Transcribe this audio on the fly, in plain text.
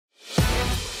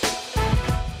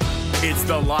It's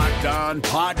the Locked On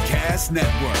Podcast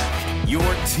Network, your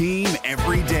team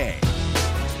every day.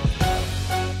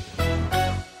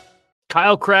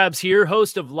 Kyle Krabs here,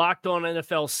 host of Locked On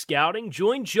NFL Scouting.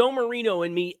 Join Joe Marino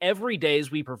and me every day as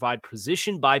we provide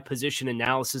position-by-position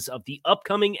analysis of the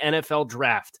upcoming NFL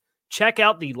Draft. Check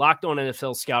out the Locked On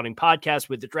NFL Scouting podcast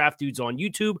with the Draft Dudes on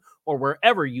YouTube or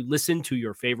wherever you listen to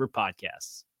your favorite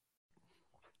podcasts.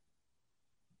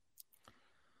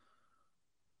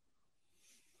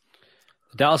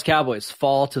 The Dallas Cowboys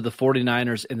fall to the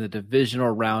 49ers in the divisional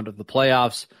round of the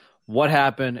playoffs. What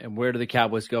happened and where do the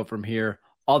Cowboys go from here?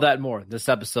 All that and more in this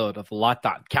episode of the Locked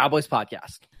On Cowboys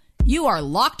podcast. You are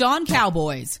Locked On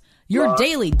Cowboys, your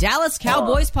daily Dallas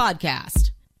Cowboys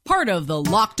podcast. Part of the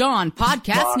Locked On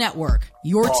Podcast Network,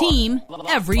 your team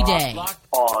every day. Locked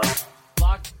on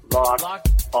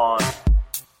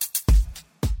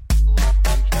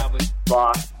Cowboys.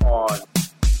 Locked on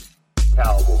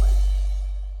Cowboys.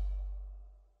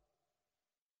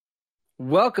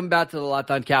 Welcome back to the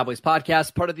Locked On Cowboys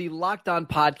podcast, part of the Locked On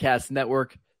Podcast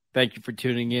Network. Thank you for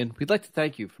tuning in. We'd like to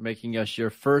thank you for making us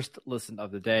your first listen of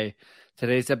the day.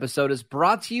 Today's episode is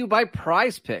brought to you by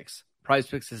Prize Picks. Prize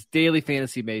Picks is daily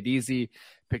fantasy made easy.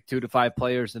 Pick 2 to 5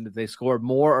 players, and if they score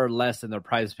more or less than their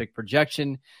Prize Pick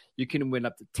projection, you can win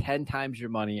up to 10 times your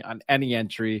money on any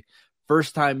entry.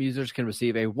 First-time users can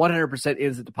receive a 100%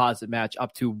 instant deposit match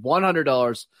up to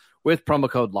 $100 with promo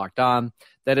code Locked On.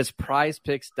 That is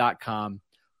prizepicks.com,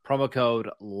 promo code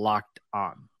Locked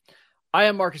On. I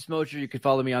am Marcus Mosher. You can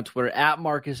follow me on Twitter at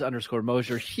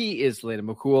Marcus_Mosher. He is Landon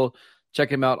McCool.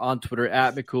 Check him out on Twitter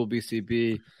at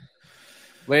McCoolBCB.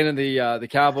 Landon, the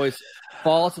Cowboys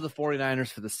fall to the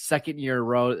 49ers for the second year in a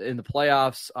row in the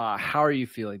playoffs. How are you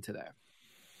feeling today?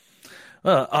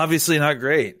 Well, obviously not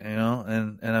great,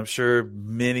 and I'm sure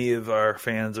many of our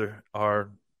fans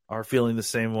are feeling the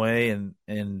same way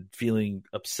and feeling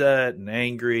upset and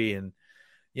angry, and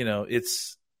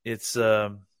it's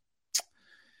a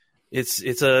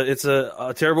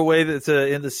terrible way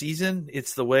to end the season.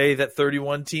 It's the way that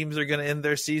 31 teams are going to end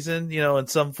their season, in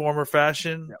some form or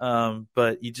fashion. Yeah.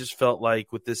 But you just felt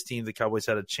like with this team, the Cowboys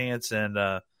had a chance, and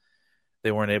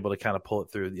they weren't able to kind of pull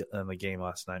it through in the game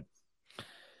last night.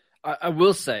 I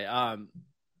will say,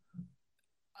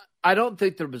 I don't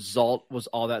think the result was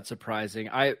all that surprising.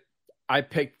 I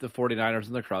picked the 49ers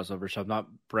in the crossover, so I'm not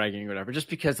bragging or whatever, just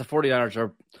because the 49ers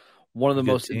are one of the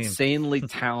most insanely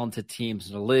talented teams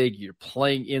in the league. You're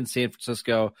playing in San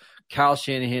Francisco. Kyle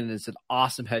Shanahan is an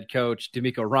awesome head coach.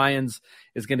 DeMeco Ryans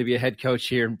is going to be a head coach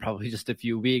here in probably just a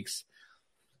few weeks.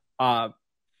 But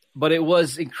it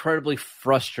was incredibly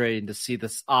frustrating to see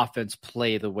this offense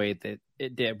play the way that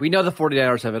it did. We know the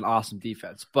 49ers have an awesome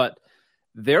defense, but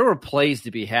there were plays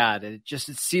to be had. And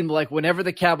it seemed like whenever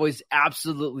the Cowboys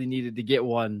absolutely needed to get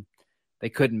one, they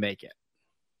couldn't make it.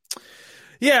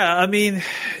 Yeah, I mean,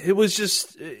 it was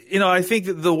just, I think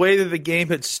that the way that the game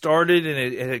had started and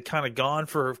it had kind of gone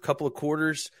for a couple of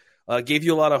quarters gave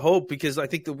you a lot of hope, because I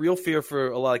think the real fear for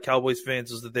a lot of Cowboys fans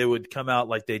was that they would come out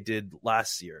like they did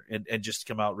last year and just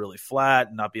come out really flat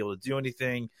and not be able to do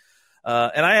anything.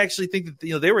 And I actually think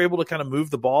that they were able to kind of move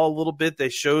the ball a little bit. They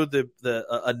showed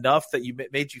the enough that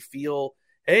made you feel,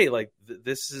 hey, like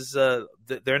this is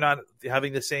they're not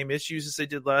having the same issues as they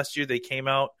did last year. They came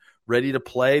out ready to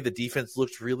play. The defense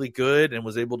looked really good and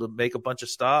was able to make a bunch of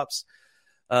stops.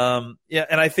 And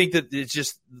I think that it's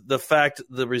just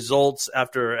the results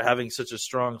after having such a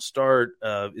strong start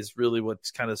is really what's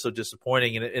kind of so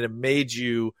disappointing, and it made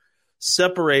you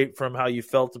separate from how you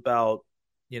felt about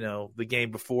the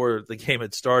game before the game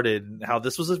had started, and how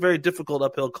this was a very difficult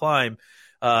uphill climb.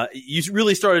 You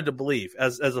really started to believe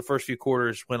as the first few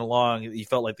quarters went along. You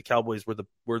felt like the Cowboys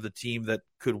were the team that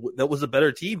was a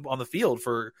better team on the field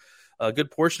for a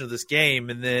good portion of this game,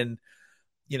 and then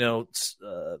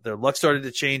their luck started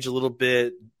to change a little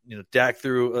bit. Dak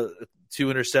threw 2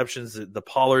 interceptions, the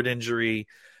Pollard injury.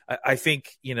 I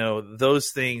think, those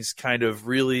things kind of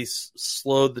really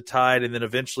slowed the tide. And then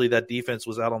eventually that defense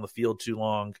was out on the field too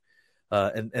long.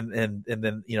 And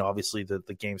then, obviously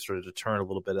the game started to turn a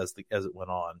little bit as it went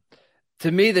on.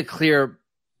 To me, the clear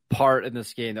part in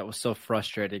this game that was so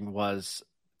frustrating was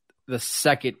the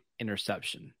second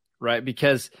interception, right?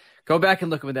 Because go back and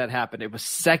look when that happened. It was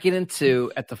 2nd and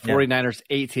 2 at the 49ers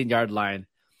 18-yard line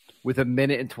with 1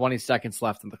 minute and 20 seconds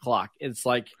left on the clock. It's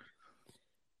like,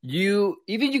 you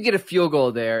get a field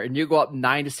goal there and you go up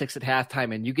 9-6 at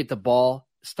halftime and you get the ball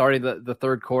starting the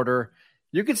third quarter,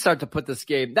 you can start to put this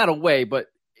game not away, but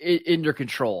in your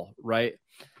control, right?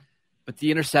 But the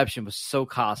interception was so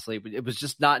costly. It was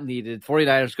just not needed.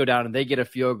 49ers go down and they get a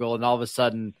field goal, and all of a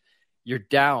sudden you're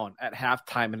down at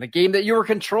halftime in a game that you were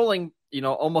controlling,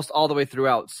 almost all the way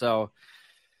throughout. So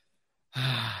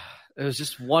it was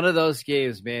just one of those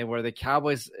games, man, where the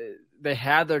Cowboys, they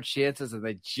had their chances and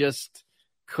they just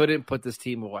couldn't put this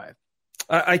team away.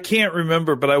 I can't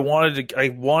remember, but I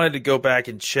wanted to go back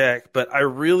and check, but I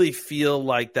really feel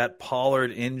like that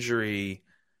Pollard injury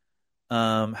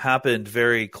happened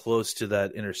very close to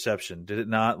that interception. Did it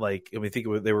not?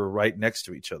 They were right next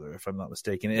to each other, if I'm not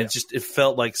mistaken. And it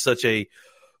felt like such a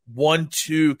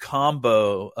 1-2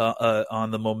 combo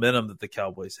on the momentum that the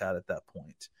Cowboys had at that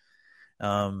point.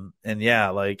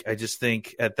 I just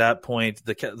think at that point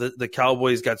the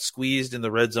Cowboys got squeezed in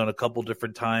the red zone a couple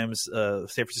different times. San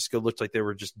Francisco looked like they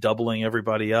were just doubling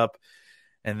everybody up,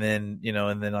 and then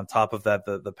on top of that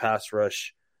the pass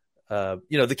rush.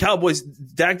 The Cowboys,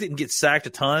 Dak didn't get sacked a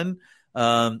ton,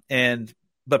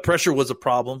 but pressure was a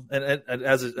problem, and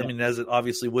as it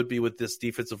obviously would be with this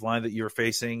defensive line that you're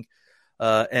facing.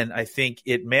 And I think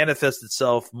it manifests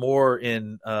itself more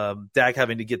in Dak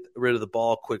having to get rid of the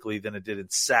ball quickly than it did in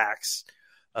sacks.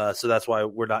 So that's why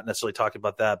we're not necessarily talking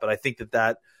about that. But I think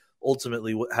that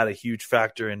ultimately had a huge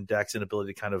factor in Dak's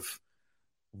inability to kind of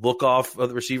look off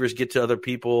other receivers, get to other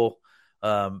people,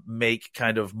 make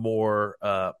kind of more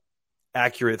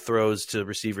accurate throws to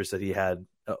receivers that he had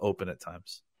open at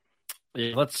times.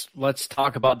 Yeah, let's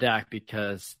talk about Dak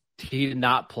because he did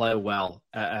not play well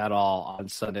at all on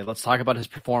Sunday. Let's talk about his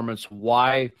performance,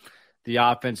 why the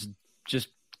offense just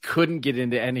couldn't get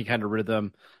into any kind of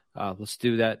rhythm. Let's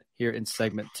do that here in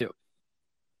segment 2.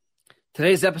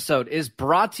 Today's episode is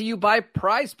brought to you by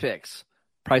Prize Picks.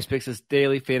 Prize Picks is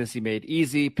daily fantasy made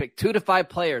easy. Pick 2 to 5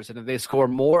 players, and if they score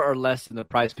more or less than the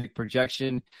Prize Pick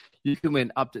projection, you can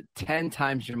win up to 10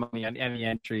 times your money on any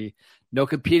entry. No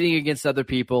competing against other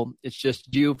people. It's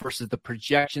just you versus the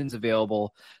projections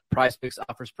available. Prize Picks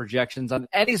offers projections on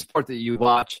any sport that you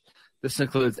watch. This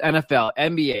includes NFL,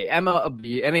 NBA,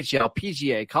 MLB, NHL,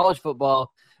 PGA, college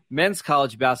football, men's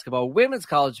college basketball, women's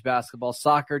college basketball,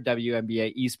 soccer,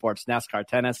 WNBA, esports, NASCAR,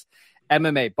 tennis,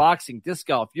 MMA, boxing, disc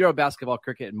golf, Euro basketball,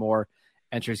 cricket, and more.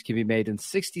 Entries can be made in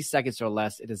 60 seconds or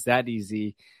less. It is that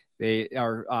easy. They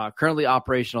are currently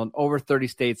operational in over 30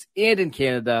 states and in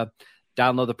Canada.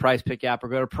 Download the Prize Pick app or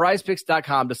go to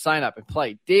prizepicks.com to sign up and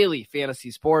play daily fantasy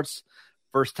sports.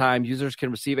 First-time users can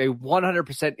receive a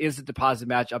 100% instant deposit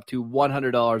match up to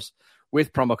 $100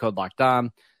 with promo code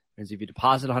LOCKEDON. Means if you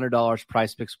deposit $100,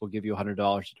 Prize Picks will give you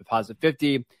 $100. You deposit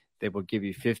 $50, they will give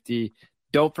you $50.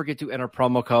 Don't forget to enter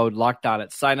promo code LOCKEDON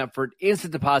at sign up for an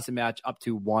instant deposit match up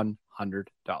to $100.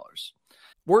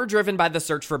 We're driven by the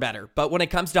search for better, but when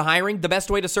it comes to hiring, the best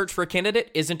way to search for a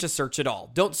candidate isn't to search at all.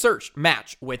 Don't search,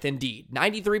 match with Indeed.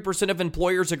 93% of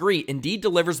employers agree Indeed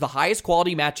delivers the highest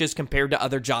quality matches compared to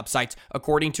other job sites,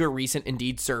 according to a recent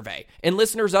Indeed survey. And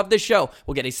listeners of this show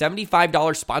will get a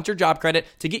 $75 sponsored job credit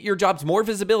to get your jobs more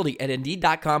visibility at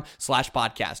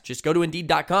Indeed.com/podcast. Just go to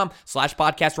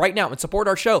Indeed.com/podcast right now and support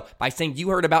our show by saying you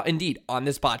heard about Indeed on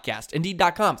this podcast.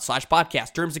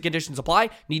 Indeed.com/podcast. Terms and conditions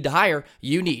apply. Need to hire?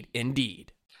 You need Indeed.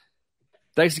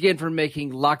 Thanks again for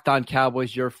making Locked On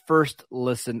Cowboys your first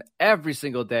listen every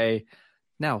single day.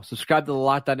 Now, subscribe to the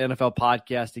Locked On NFL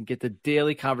podcast and get the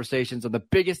daily conversations on the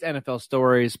biggest NFL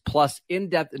stories, plus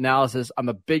in-depth analysis on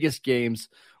the biggest games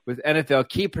with NFL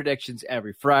key predictions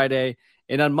every Friday.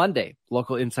 And on Monday,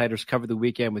 local insiders cover the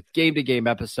weekend with game-to-game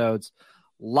episodes.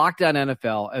 Locked On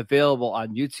NFL, available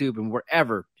on YouTube and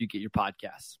wherever you get your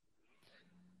podcasts.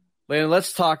 Landon,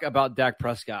 let's talk about Dak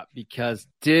Prescott because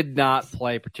did not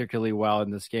play particularly well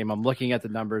in this game. I'm looking at the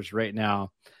numbers right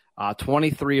now.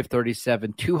 23 of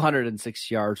 37, 206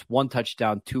 yards, 1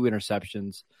 touchdown, 2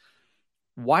 interceptions.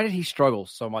 Why did he struggle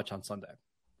so much on Sunday?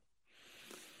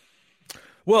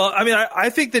 Well, I mean, I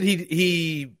think that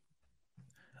he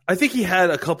had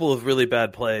a couple of really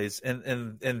bad plays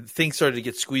and things started to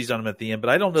get squeezed on him at the end, but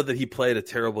I don't know that he played a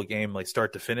terrible game like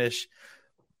start to finish.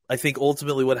 I think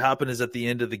ultimately what happened is at the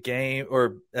end of the game,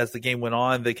 or as the game went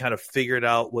on, they kind of figured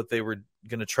out what they were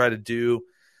going to try to do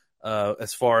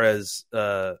as far as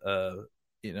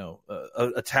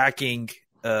attacking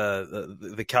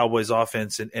the Cowboys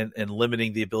offense and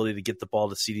limiting the ability to get the ball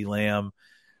to CeeDee Lamb.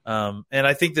 And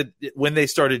I think that when they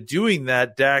started doing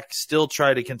that, Dak still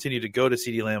tried to continue to go to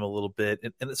CeeDee Lamb a little bit.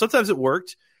 And sometimes it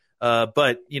worked.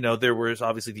 But, there was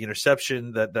obviously the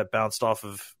interception that bounced off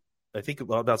of, I think it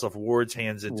bounced off Ward's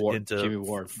hands into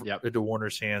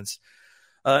Warner's hands.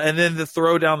 And then the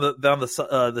throw down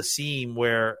the seam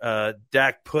where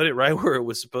Dak put it right where it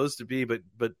was supposed to be, but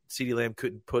CeeDee Lamb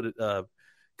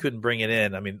couldn't bring it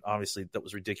in. I mean, obviously that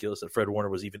was ridiculous that Fred Warner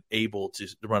was even able to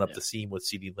run up the seam with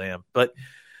CeeDee Lamb. But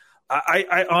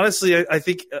I honestly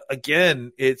think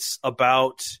again, it's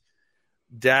about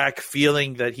Dak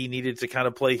feeling that he needed to kind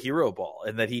of play hero ball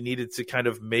and that he needed to kind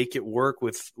of make it work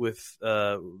with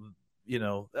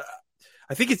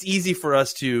I think it's easy for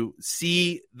us to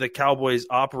see the Cowboys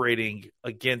operating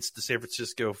against the San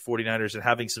Francisco 49ers and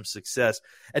having some success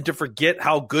and to forget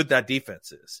how good that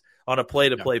defense is on a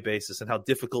play-to-play basis and how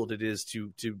difficult it is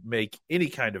to make any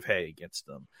kind of hay against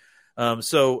them.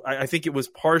 So I think it was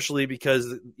partially because,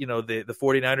 the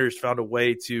 49ers found a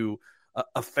way to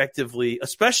effectively,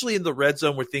 especially in the red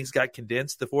zone where things got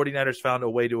condensed, the 49ers found a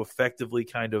way to effectively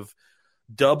kind of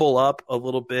double up a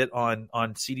little bit on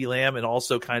CeeDee Lamb and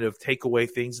also kind of take away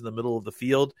things in the middle of the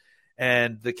field.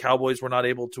 And the Cowboys were not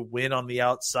able to win on the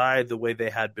outside the way they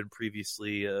had been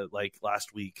previously, like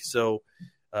last week. So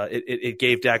it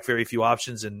gave Dak very few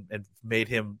options and made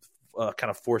him kind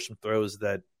of force some throws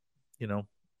that,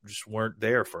 just weren't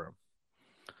there for him.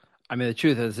 I mean, the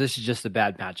truth is this is just a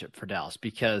bad matchup for Dallas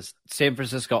because San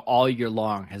Francisco all year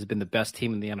long has been the best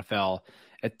team in the NFL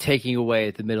at taking away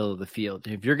at the middle of the field.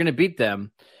 If you're going to beat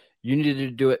them, you need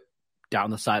to do it down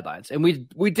the sidelines. And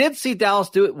we did see Dallas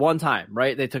do it one time,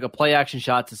 right? They took a play action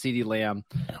shot to CeeDee Lamb,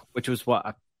 which was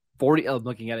I'm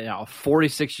looking at it now, a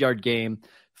 46-yard game,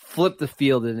 flipped the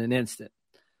field in an instant.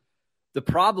 The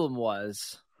problem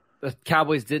was the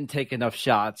Cowboys didn't take enough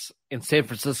shots, and San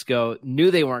Francisco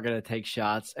knew they weren't going to take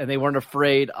shots, and they weren't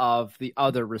afraid of the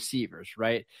other receivers,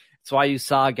 right? That's why you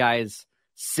saw guys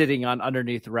sitting on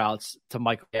underneath routes to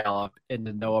Michael Gallup and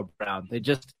to Noah Brown.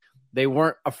 They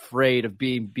weren't afraid of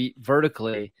being beat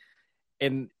vertically.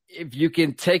 And if you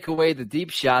can take away the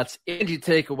deep shots and you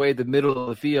take away the middle of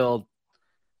the field,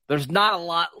 there's not a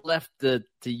lot left to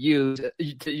use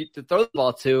to throw the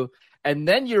ball to. And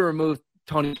then you remove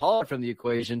Tony Pollard from the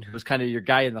equation, who was kind of your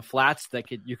guy in the flats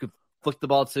that you could flick the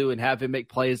ball to and have him make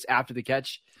plays after the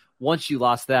catch. Once you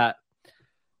lost that,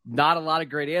 not a lot of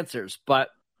great answers, but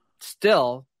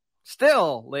Still,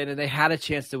 Landon, they had a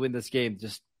chance to win this game.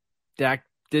 Just Dak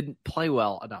didn't play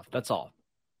well enough. That's all.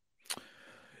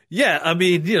 Yeah, I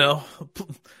mean,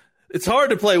 it's hard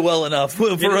to play well enough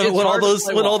when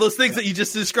all those things that you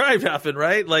just described happen,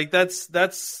 right? Like that's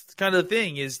kind of the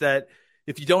thing is that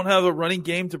if you don't have a running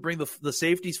game to bring the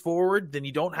safeties forward, then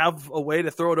you don't have a way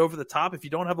to throw it over the top. If you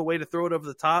don't have a way to throw it over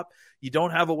the top, you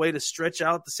don't have a way to stretch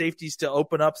out the safeties to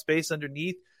open up space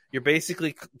underneath. You're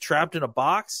basically trapped in a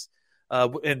box.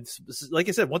 And like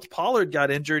I said, once Pollard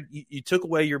got injured, you took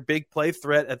away your big play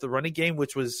threat at the running game,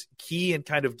 which was key in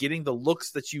kind of getting the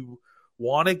looks that you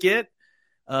want to get.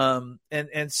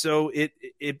 And so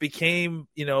it became,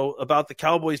 about the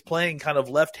Cowboys playing kind of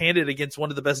left-handed against one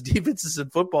of the best defenses in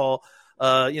football,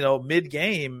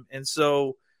 mid-game. And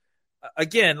so,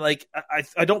 again, like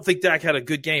I don't think Dak had a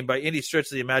good game by any stretch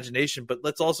of the imagination, but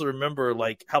let's also remember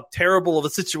like how terrible of a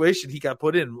situation he got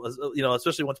put in,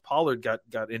 especially once Pollard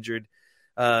got injured.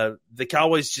 The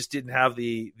Cowboys just didn't have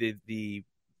the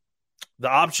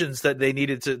options that they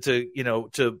needed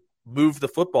to move the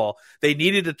football. They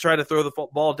needed to try to throw the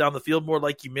ball down the field more,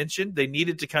 like you mentioned. They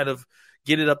needed to kind of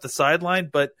get it up the sideline,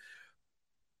 but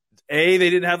A, they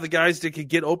didn't have the guys that could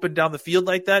get open down the field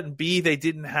like that, and B, they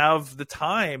didn't have the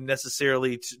time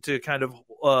necessarily to kind of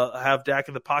have Dak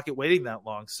in the pocket waiting that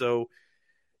long. So,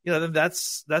 then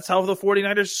that's how the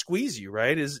 49ers squeeze you,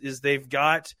 right? Is they've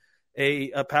got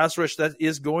a pass rush that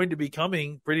is going to be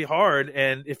coming pretty hard,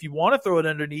 and if you want to throw it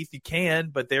underneath, you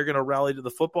can, but they're going to rally to the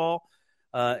football,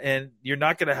 and you're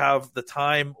not going to have the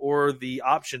time or the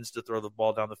options to throw the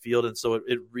ball down the field, and so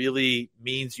it really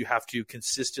means you have to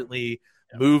consistently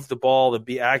move the ball and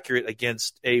be accurate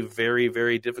against a very,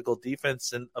 very difficult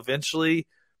defense. And eventually,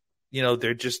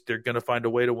 they're going to find a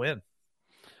way to win.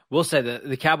 We'll say that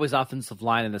the Cowboys offensive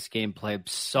line in this game played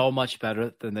so much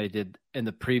better than they did in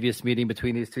the previous meeting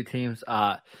between these two teams.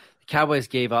 The Cowboys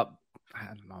gave up, I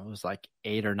don't know, it was like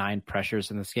 8 or 9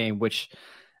 pressures in this game, which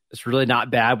is really not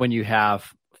bad when you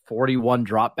have 41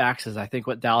 dropbacks, is I think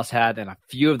what Dallas had. And a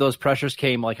few of those pressures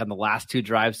came like on the last 2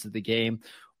 drives of the game.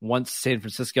 Once San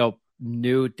Francisco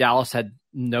knew Dallas had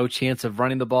no chance of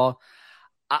running the ball,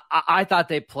 I thought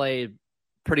they played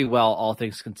pretty well, all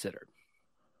things considered.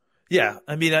 Yeah,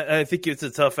 I mean, I think it's a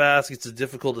tough ask. It's a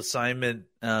difficult assignment.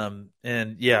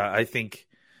 And, yeah, I think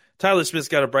Tyler Smith's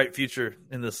got a bright future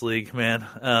in this league, man.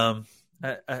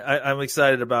 I'm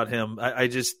excited about him.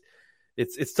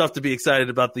 It's tough to be excited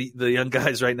about the young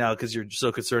guys right now because you're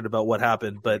so concerned about what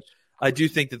happened. But I do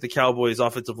think that the Cowboys'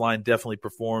 offensive line definitely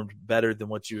performed better than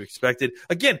what you expected.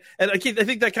 Again, and I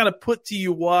think that kind of put to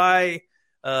you why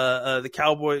the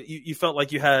Cowboys, you felt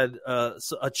like you had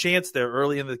a chance there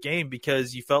early in the game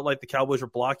because you felt like the Cowboys were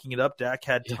blocking it up. Dak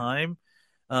had time.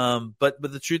 But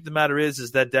the truth of the matter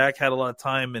is that Dak had a lot of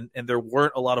time and there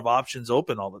weren't a lot of options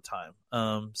open all the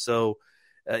time. So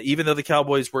even though the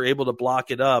Cowboys were able to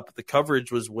block it up, the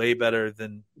coverage was way better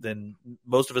than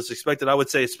most of us expected. I would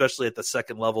say, especially at the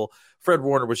second level, Fred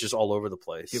Warner was just all over the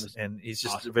place, and he's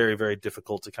just awesome. Very, very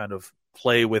difficult to kind of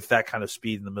play with that kind of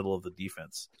speed in the middle of the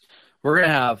defense. We're going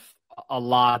to have a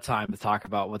lot of time to talk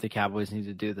about what the Cowboys need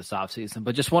to do this offseason,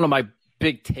 but just one of my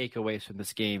big takeaways from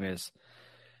this game is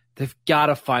they've got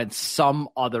to find some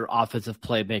other offensive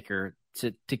playmaker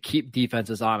to keep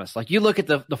defenses honest. Like, you look at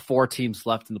the 4 teams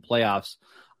left in the playoffs,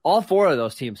 all 4 of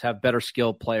those teams have better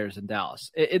skilled players than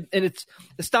Dallas. And it's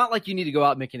not like you need to go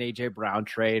out and make an A.J. Brown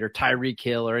trade or Tyreek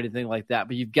Hill or anything like that,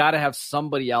 but you've got to have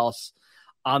somebody else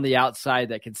on the outside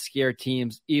that can scare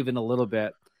teams even a little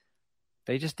bit.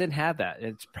 They just didn't have that.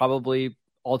 It's probably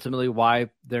ultimately why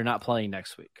they're not playing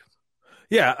next week.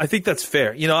 Yeah, I think that's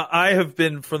fair. You know, I have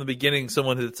been from the beginning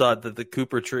someone who thought that the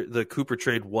Cooper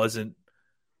trade wasn't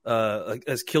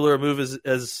as killer a move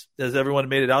as everyone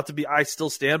made it out to be. I still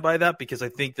stand by that because I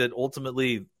think that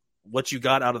ultimately what you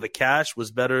got out of the cash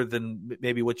was better than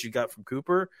maybe what you got from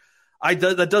Cooper.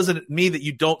 That doesn't mean that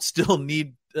you don't still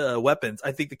need weapons.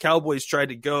 I think the Cowboys tried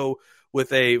to go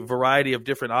with a variety of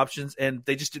different options, and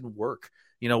they just didn't work.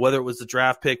 You know, whether it was the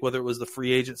draft pick, whether it was the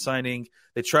free agent signing,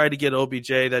 they tried to get OBJ.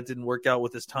 That didn't work out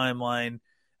with his timeline.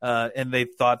 And they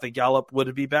thought that Gallup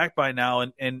would be back by now.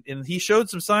 And he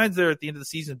showed some signs there at the end of the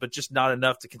season, but just not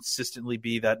enough to consistently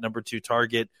be that number 2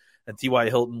 target. And T.Y.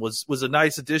 Hilton was a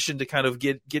nice addition to kind of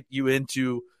get you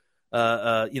into,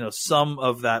 some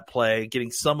of that play, getting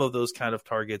some of those kind of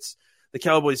targets. The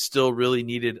Cowboys still really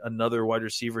needed another wide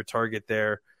receiver target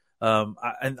there.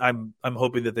 And I'm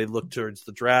hoping that they look towards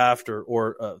the draft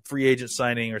or free agent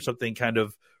signing or something kind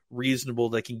of reasonable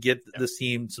that can get this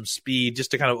team some speed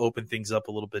just to kind of open things up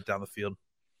a little bit down the field.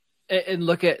 And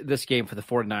look at this game for the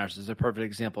 49ers as a perfect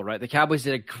example, right? The Cowboys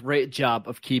did a great job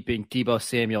of keeping Deebo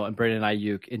Samuel and Brandon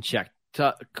Ayuk in check.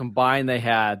 Combined, they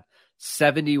had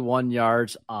 71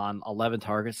 yards on 11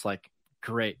 targets. Like,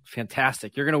 great,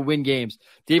 fantastic. You're going to win games.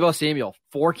 Deebo Samuel,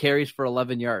 4 carries for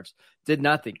 11 yards. Did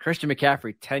nothing. Christian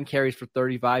McCaffrey, 10 carries for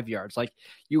 35 yards. Like,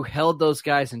 you held those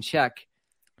guys in check.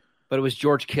 But it was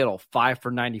George Kittle, 5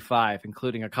 for 95,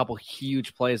 including a couple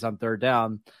huge plays on third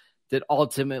down that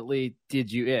ultimately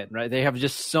did you in, right? They have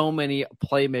just so many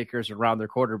playmakers around their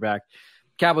quarterback.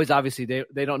 Cowboys, obviously,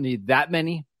 they don't need that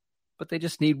many, but they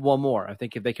just need one more. I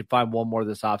think if they could find one more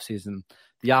this offseason,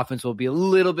 the offense will be a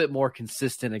little bit more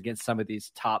consistent against some of these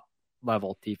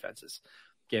top-level defenses.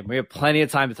 Again, we have plenty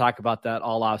of time to talk about that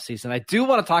all offseason. I do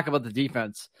want to talk about the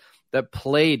defense that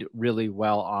played really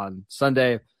well on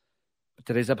Sunday.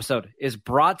 Today's episode is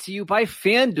brought to you by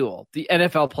FanDuel. The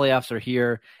NFL playoffs are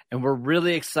here, and we're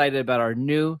really excited about our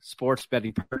new sports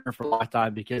betting partner for Locked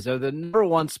On because they're the number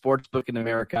 1 sports book in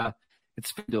America.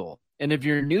 It's FanDuel. And if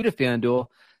you're new to FanDuel,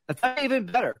 that's not even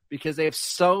better because they have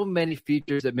so many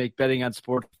features that make betting on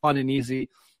sports fun and easy.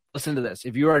 Listen to this.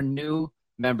 If you are a new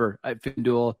member at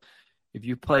FanDuel, if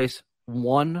you place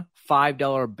one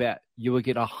 $5 bet, you will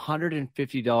get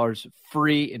 $150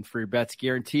 free in free bets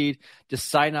guaranteed. Just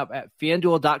sign up at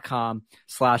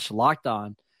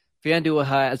FanDuel.com/lockedon. FanDuel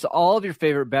has all of your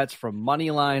favorite bets from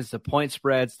money lines to point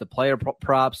spreads to player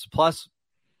props. Plus,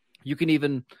 you can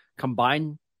even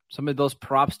combine some of those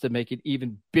props to make it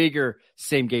even bigger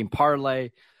same-game parlay,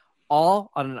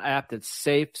 all on an app that's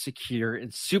safe, secure,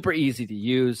 and super easy to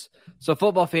use. So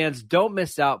football fans, don't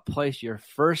miss out. Place your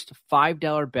first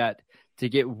 $5 bet to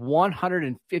get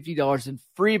 $150 in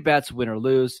free bets, win or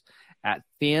lose, at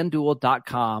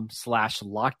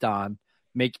FanDuel.com/lockedon.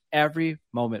 Make every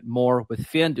moment more with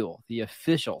FanDuel, the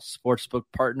official sportsbook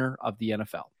partner of the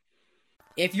NFL.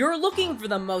 If you're looking for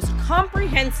the most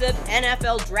comprehensive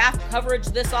NFL draft coverage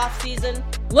this offseason,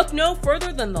 look no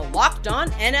further than the Locked On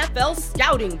NFL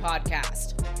Scouting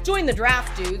Podcast. Join the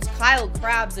draft dudes, Kyle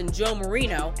Krabs and Joe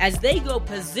Marino, as they go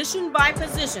position by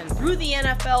position through the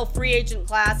NFL free agent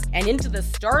class and into the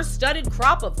star-studded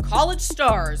crop of college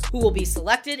stars who will be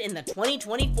selected in the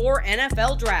 2024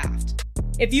 NFL Draft.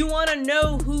 If you want to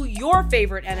know who your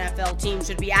favorite NFL team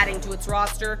should be adding to its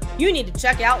roster, you need to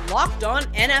check out Locked On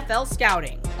NFL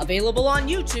Scouting, available on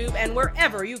YouTube and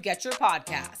wherever you get your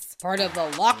podcasts. Part of the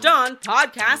Locked On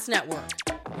Podcast Network,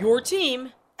 your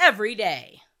team every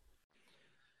day.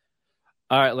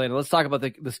 All right, Lena, let's talk about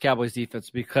this Cowboys defense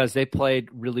because they played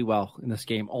really well in this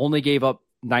game. Only gave up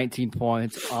 19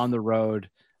 points on the road.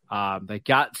 They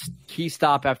got key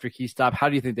stop after key stop. How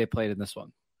do you think they played in this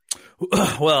one?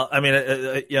 Well, I mean,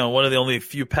 one of the only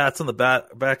few pats on the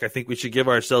back I think we should give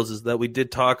ourselves is that we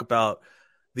did talk about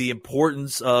the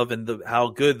importance of and how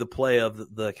good the play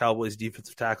of the Cowboys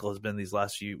defensive tackle has been these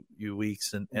last few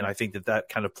weeks. And I think that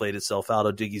kind of played itself out.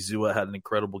 Odigizua had an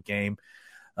incredible game.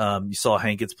 You saw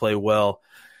Hankins play well.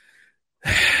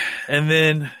 And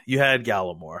then you had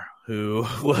Gallimore, who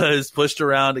was pushed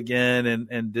around again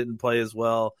and didn't play as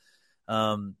well.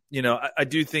 I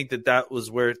do think that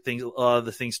was where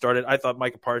the things started. I thought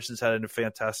Micah Parsons had a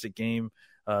fantastic game.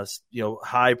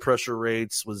 High pressure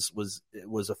rates was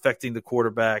affecting the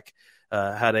quarterback.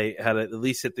 Had at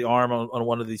least hit the arm on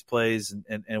one of these plays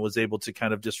and was able to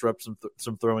kind of disrupt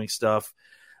some throwing stuff.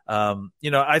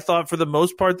 I thought for the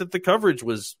most part that the coverage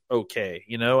was okay.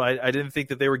 I didn't think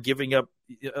that they were giving up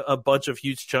a bunch of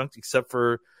huge chunks, except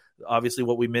for obviously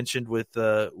what we mentioned with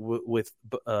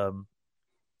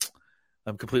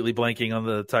I'm completely blanking on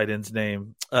the tight end's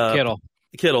name.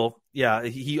 Kittle. Yeah,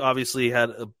 he obviously had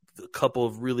a couple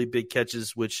of really big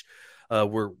catches, which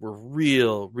were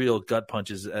real gut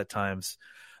punches at times.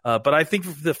 But I think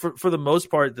for the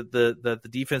most part that the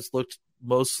defense looked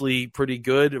mostly pretty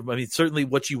good. I mean, certainly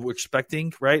what you were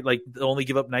expecting, right? Like only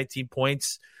give up 19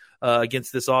 points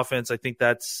against this offense. I think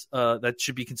that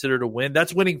should be considered a win.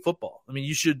 That's winning football. I mean,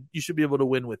 you should be able to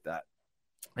win with that.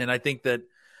 And I think that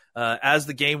as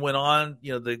the game went on,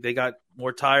 they got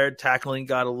more tired. Tackling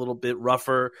got a little bit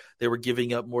rougher. They were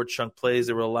giving up more chunk plays.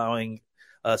 They were allowing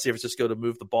San Francisco to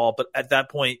move the ball. But at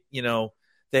that point,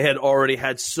 they had already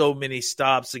had so many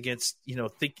stops against, you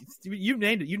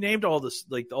named all this,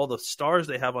 like all the stars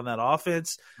they have on that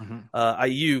offense.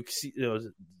 Ayuk,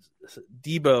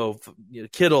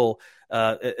 Debo, Kittle,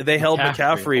 they held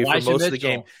McCaffrey for most of the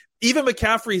game. Even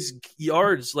McCaffrey's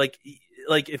yards, like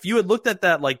if you had looked at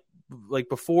that, like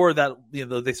before that,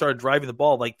 they started driving the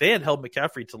ball, like they had held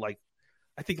McCaffrey to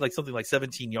I think something like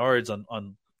 17 yards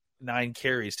on 10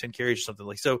 carries or something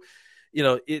like so.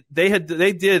 They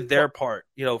did their part.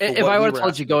 If I would have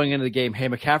told you going into the game, hey,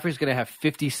 McCaffrey's going to have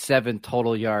 57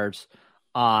 total yards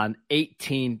on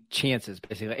 18 chances,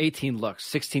 basically 18 looks,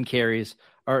 16 carries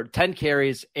or 10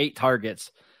 carries, 8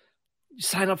 targets. You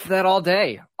sign up for that all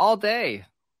day.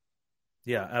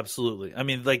 Yeah, absolutely. I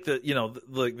mean,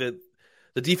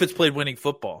 the defense played winning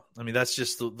football. I mean, that's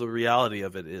just the reality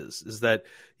of it is that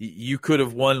you could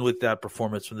have won with that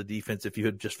performance from the defense if you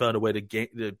had just found a way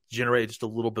to generate just a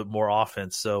little bit more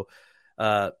offense. So,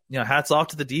 hats off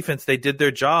to the defense. They did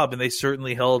their job, and they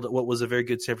certainly held what was a very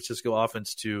good San Francisco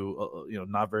offense to,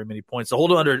 not very many points. To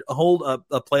hold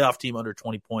a playoff team under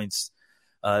 20 points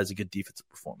is a good defensive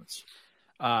performance.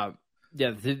 The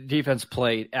defense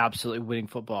played absolutely winning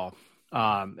football,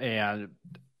 and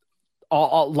a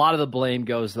lot of the blame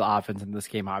goes to the offense in this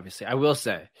game, obviously. I will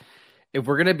say, if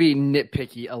we're going to be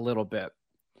nitpicky a little bit,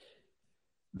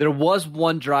 there was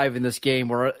one drive in this game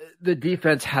where the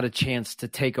defense had a chance to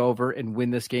take over and win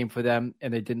this game for them,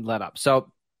 and they didn't let up.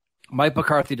 So Mike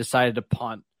McCarthy decided to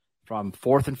punt from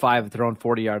 4th and 5 at their own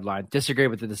 40-yard line. Disagreed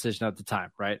with the decision at the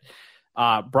time, right?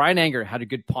 Brian Anger had a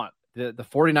good punt. The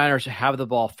 49ers have the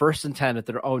ball 1st and 10 at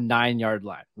their own 9-yard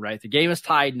line, right? The game is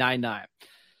tied 9-9.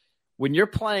 When you're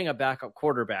playing a backup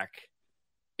quarterback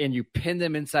and you pin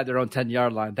them inside their own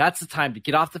 10-yard line, that's the time to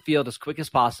get off the field as quick as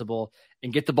possible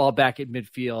and get the ball back at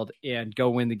midfield and go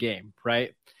win the game,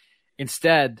 right?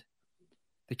 Instead,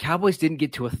 the Cowboys didn't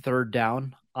get to a 3rd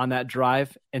down on that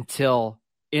drive until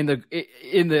in the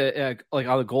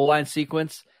on the goal line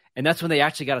sequence, and that's when they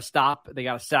actually got a stop. They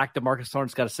got a sack. DeMarcus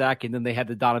Lawrence got a sack, and then they had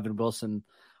the Donovan Wilson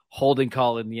holding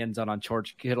call in the end zone on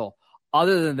George Kittle.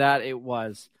 Other than that, it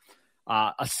was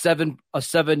a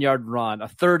 7-yard run, a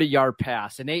 30-yard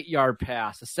pass, an 8-yard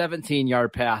pass, a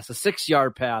 17-yard pass, a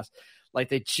 6-yard pass. Like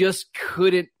they just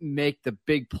couldn't make the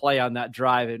big play on that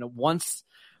drive. And once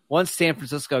San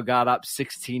Francisco got up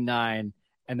 16-9,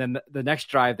 and then the next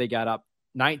drive they got up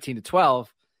 19-12,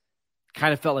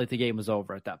 kind of felt like the game was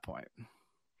over at that point.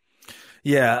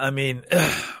 Yeah, I mean,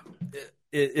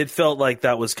 it felt like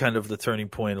that was kind of the turning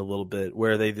point a little bit,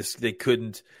 where they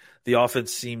couldn't. The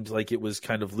offense seemed like it was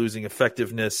kind of losing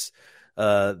effectiveness.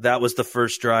 That was the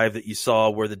first drive that you saw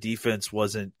where the defense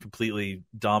wasn't completely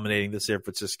dominating the San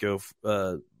Francisco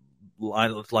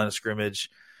line of scrimmage.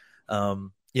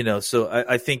 So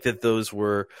I think that those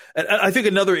were – I think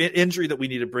another injury that we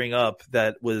need to bring up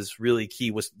that was really key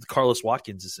was Carlos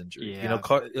Watkins' injury. Yeah.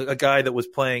 A guy that was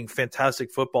playing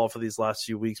fantastic football for these last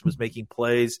few weeks, was making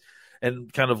plays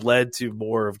and kind of led to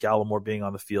more of Gallimore being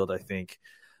on the field, I think.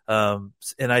 And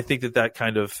I think that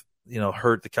kind of,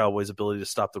 hurt the Cowboys' ability to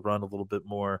stop the run a little bit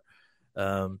more.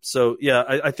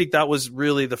 I think that was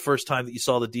really the first time that you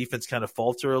saw the defense kind of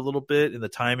falter a little bit, and the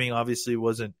timing obviously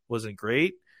wasn't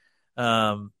great.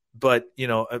 But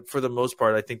for the most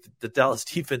part, I think the Dallas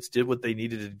defense did what they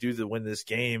needed to do to win this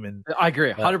game. And I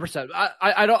agree 100%.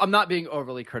 I'm not being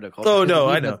overly critical. Oh no,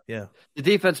 I know. Yeah. The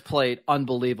defense played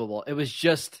unbelievable. It was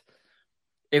just,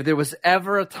 if there was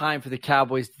ever a time for the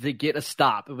Cowboys to get a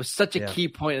stop, it was such a key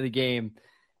point of the game.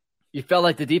 You felt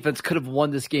like the defense could have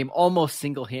won this game almost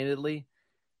single-handedly.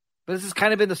 But this has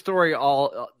kind of been the story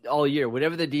all year.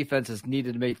 Whenever the defense has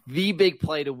needed to make the big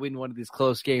play to win one of these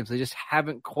close games, they just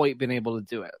haven't quite been able to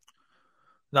do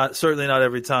it. Certainly not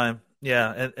every time.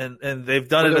 Yeah, and they've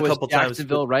done it a couple times.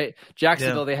 Jacksonville, right?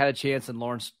 Jacksonville, they had a chance, and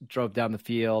Lawrence drove down the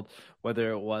field.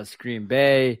 Whether it was Green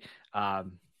Bay,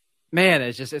 man,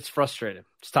 it's frustrating.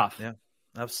 It's tough. Yeah,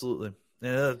 absolutely.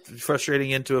 Yeah,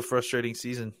 frustrating into a frustrating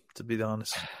season, to be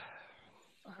honest.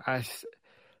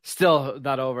 Still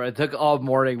not over. It took all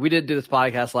morning. We didn't do this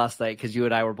podcast last night because you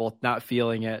and I were both not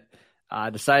feeling it.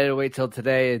 Decided to wait till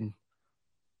today and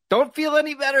don't feel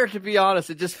any better, to be honest.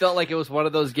 It just felt like it was one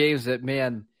of those games that,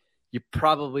 man, you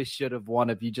probably should have won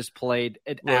if you just played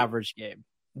an average game.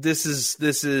 This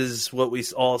is what we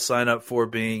all sign up for,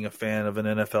 being a fan of an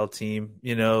NFL team.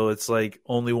 You know, it's like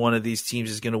only one of these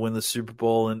teams is going to win the Super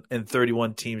Bowl, and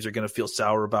 31 teams are going to feel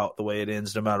sour about the way it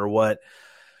ends no matter what.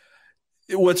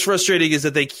 What's frustrating is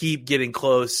that they keep getting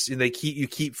close, and you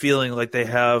keep feeling like they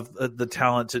have the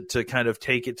talent to kind of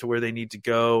take it to where they need to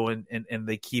go, and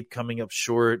they keep coming up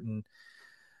short. And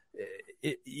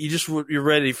you're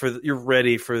ready for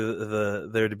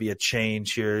there to be a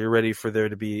change here. You're ready for there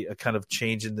to be a kind of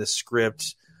change in this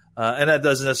script, and that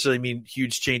doesn't necessarily mean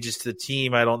huge changes to the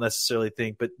team. I don't necessarily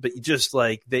think, but just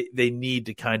like they need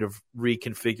to kind of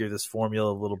reconfigure this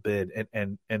formula a little bit,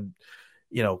 and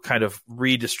kind of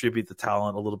redistribute the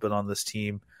talent a little bit on this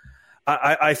team.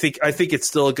 I think it's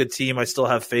still a good team. I still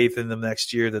have faith in them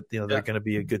next year that they're going to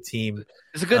be a good team.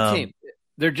 It's a good team.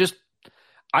 They're just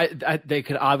they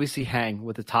could obviously hang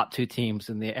with the top two teams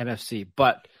in the NFC,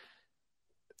 but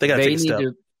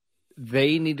they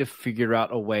need to figure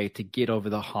out a way to get over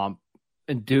the hump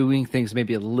and doing things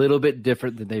maybe a little bit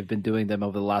different than they've been doing them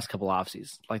over the last couple of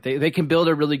offseasons. Like they can build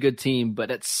a really good team,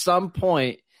 but at some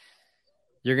point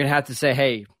you're going to have to say,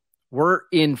 hey, we're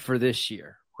in for this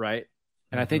year, right?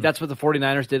 And I think that's what the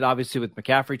 49ers did, obviously, with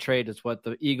McCaffrey trade. It's what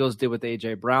the Eagles did with the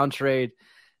A.J. Brown trade.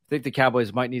 I think the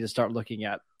Cowboys might need to start looking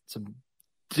at some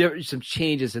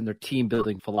changes in their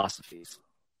team-building philosophies.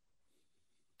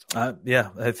 Yeah,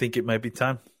 I think it might be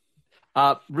time.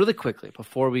 Really quickly,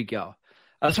 before we go,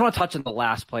 I just want to touch on the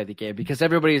last play of the game because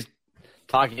everybody's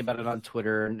talking about it on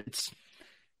Twitter, and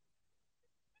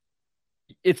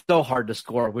it's so hard to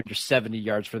score when you're 70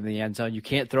 yards from the end zone. You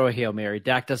can't throw a Hail Mary.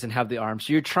 Dak doesn't have the arm.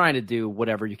 So you're trying to do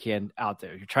whatever you can out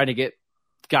there. You're trying to get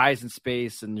guys in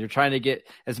space, and you're trying to get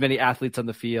as many athletes on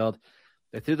the field.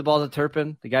 They threw the ball to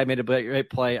Turpin. The guy made a great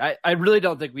play. I really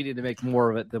don't think we need to make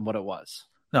more of it than what it was.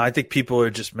 No, I think people are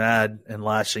just mad and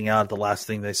lashing out at the last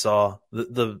thing they saw.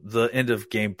 The end of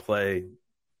game play,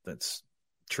 that's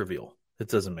trivial. It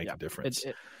doesn't make a difference.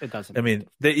 It doesn't. I mean,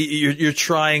 you're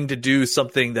trying to do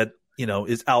something that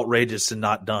is outrageous and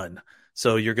not done.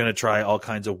 So you're going to try all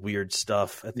kinds of weird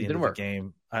stuff at the end of the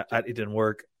game. It didn't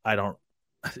work. I don't.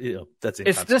 That's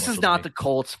this is not the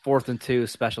Colts 4th and 2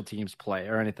 special teams play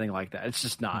or anything like that. It's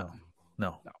just not.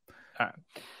 No. All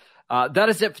right. That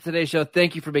is it for today's show.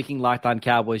 Thank you for making Locked On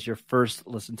Cowboys your first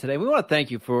listen today. We want to thank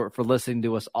you for listening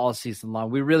to us all season long.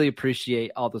 We really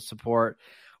appreciate all the support.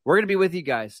 We're going to be with you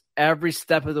guys every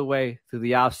step of the way through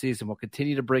the offseason. We'll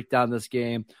continue to break down this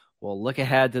game. We'll look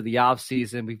ahead to the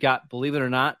offseason. We've got, believe it or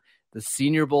not, the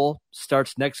Senior Bowl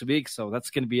starts next week, so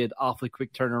that's going to be an awfully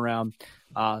quick turnaround.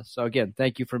 So, again,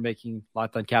 thank you for making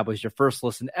Locked On Cowboys your first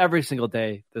listen every single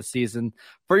day this season.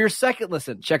 For your second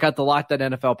listen, check out the Locked On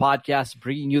NFL podcast,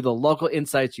 bringing you the local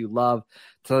insights you love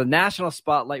to the national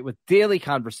spotlight with daily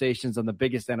conversations on the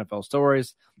biggest NFL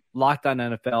stories. Locked On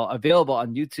NFL, available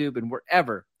on YouTube and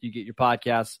wherever you get your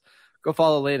podcasts. Go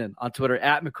follow Landon on Twitter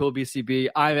at McCoolBCB.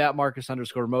 I'm at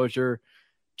Marcus_Mosier.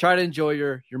 Try to enjoy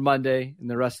your Monday and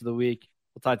the rest of the week.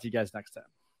 We'll talk to you guys next time.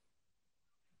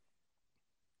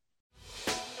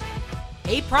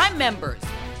 Hey, Prime members,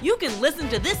 you can listen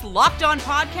to this Locked On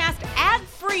podcast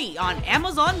ad-free on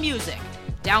Amazon Music.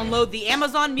 Download the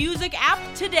Amazon Music app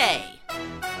today.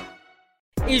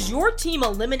 Is your team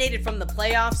eliminated from the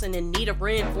playoffs and in need of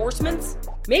reinforcements?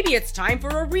 Maybe it's time for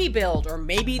a rebuild, or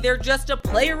maybe they're just a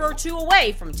player or two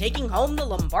away from taking home the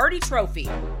Lombardi Trophy.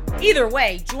 Either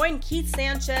way, join Keith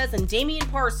Sanchez and Damian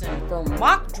Parson for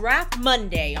Mock Draft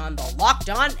Monday on the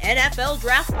Locked On NFL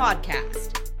Draft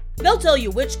Podcast. They'll tell you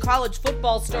which college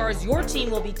football stars your team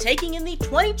will be taking in the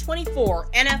 2024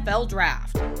 NFL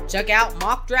Draft. Check out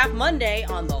Mock Draft Monday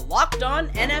on the Locked On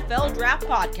NFL Draft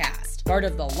Podcast, part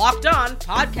of the Locked On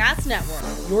Podcast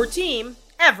Network, your team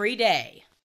every day.